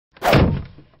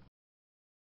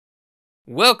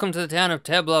Welcome to the town of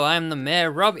Tableau. I am the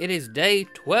mayor, Rob. It is day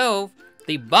 12.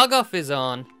 The bug off is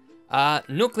on.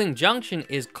 Nookling Junction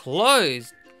is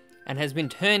closed and has been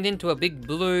turned into a big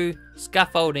blue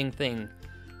scaffolding thing.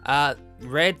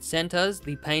 Red centers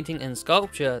the painting and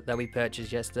sculpture that we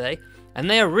purchased yesterday, and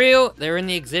they are real. They're in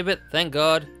the exhibit, thank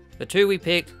God. The two we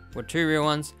picked were two real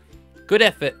ones. Good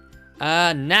effort.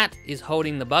 Nat is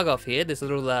holding the bug off here, this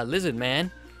little lizard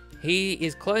man. He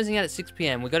is closing out at 6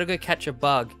 PM. We gotta go catch a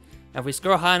bug. And if we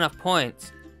score high enough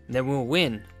points, then we'll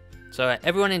win. So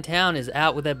everyone in town is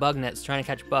out with their bug nets trying to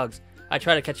catch bugs. I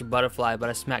tried to catch a butterfly, but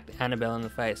I smacked Annabelle in the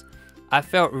face. I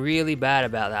felt really bad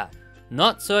about that.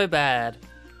 Not so bad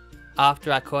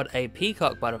after I caught a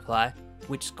peacock butterfly,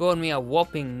 which scored me a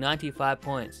whopping 95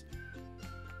 points.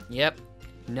 Yep,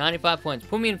 95 points.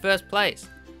 Put me in first place.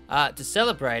 To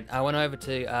celebrate, I went over to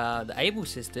the Able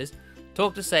sisters,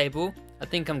 talked to Sable. I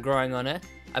think I'm growing on her.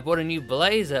 I bought a new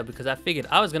blazer because I figured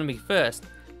I was going to be first,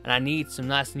 and I need some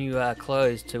nice new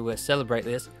clothes to celebrate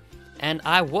this. And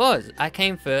I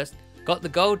came first, got the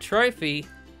gold trophy.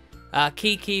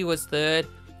 Kiki was third,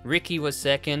 Ricky was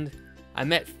second. I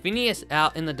met Phineas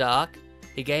out in the dark.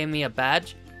 He gave me a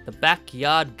badge, the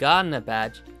backyard gardener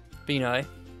badge, for, you know,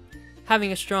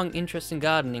 having a strong interest in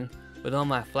gardening with all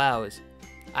my flowers.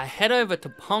 I head over to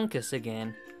Ponkus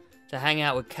again to hang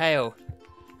out with Kale.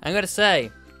 I gotta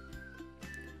say,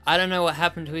 I don't know what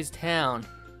happened to his town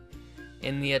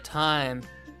in the time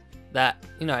that,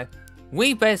 you know,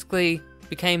 we basically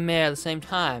became mayor at the same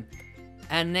time.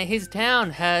 And his town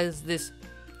has this,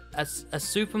 a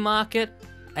supermarket,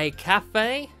 a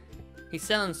cafe, he's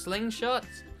selling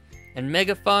slingshots and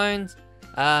megaphones.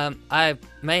 I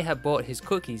may have bought his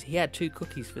cookies. He had 2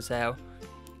 cookies for sale.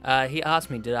 He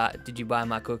asked me, did you buy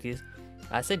my cookies?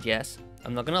 I said yes,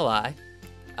 I'm not gonna lie.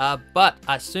 But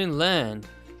I soon learned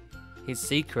his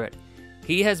secret.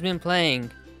 He has been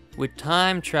playing with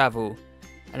time travel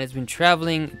and has been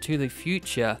traveling to the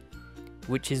future,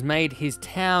 which has made his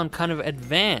town kind of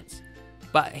advance.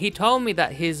 But he told me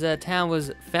that his town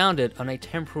was founded on a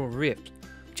temporal rift,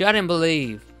 which I didn't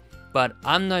believe. But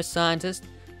I'm no scientist,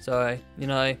 so, you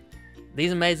know,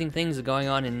 these amazing things are going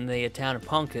on in the town of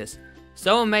Ponkus.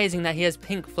 So amazing that he has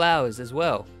pink flowers as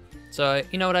well. So,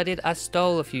 you know what I did? I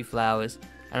stole a few flowers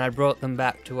and I brought them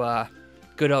back to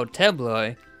good old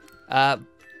Tableau.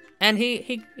 And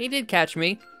he did catch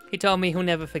me. He told me he'll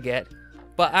never forget.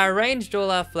 But I arranged all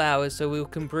our flowers so we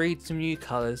can breed some new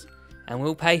colours. And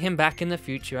we'll pay him back in the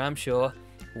future, I'm sure.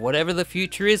 Whatever the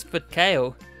future is for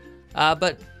Kale.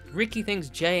 But Ricky thinks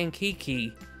Jay and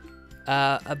Kiki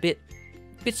a bit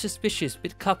suspicious,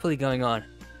 bit coupley going on.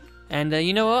 And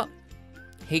you know what?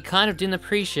 He kind of didn't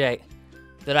appreciate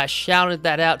that I shouted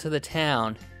that out to the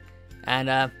town.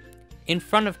 And in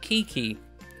front of Kiki,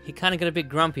 he kind of got a bit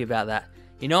grumpy about that.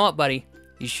 You know what, buddy?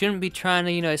 You shouldn't be trying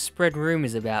to, you know, spread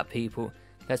rumors about people.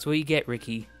 That's what you get,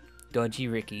 Ricky. Dodgy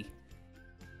Ricky.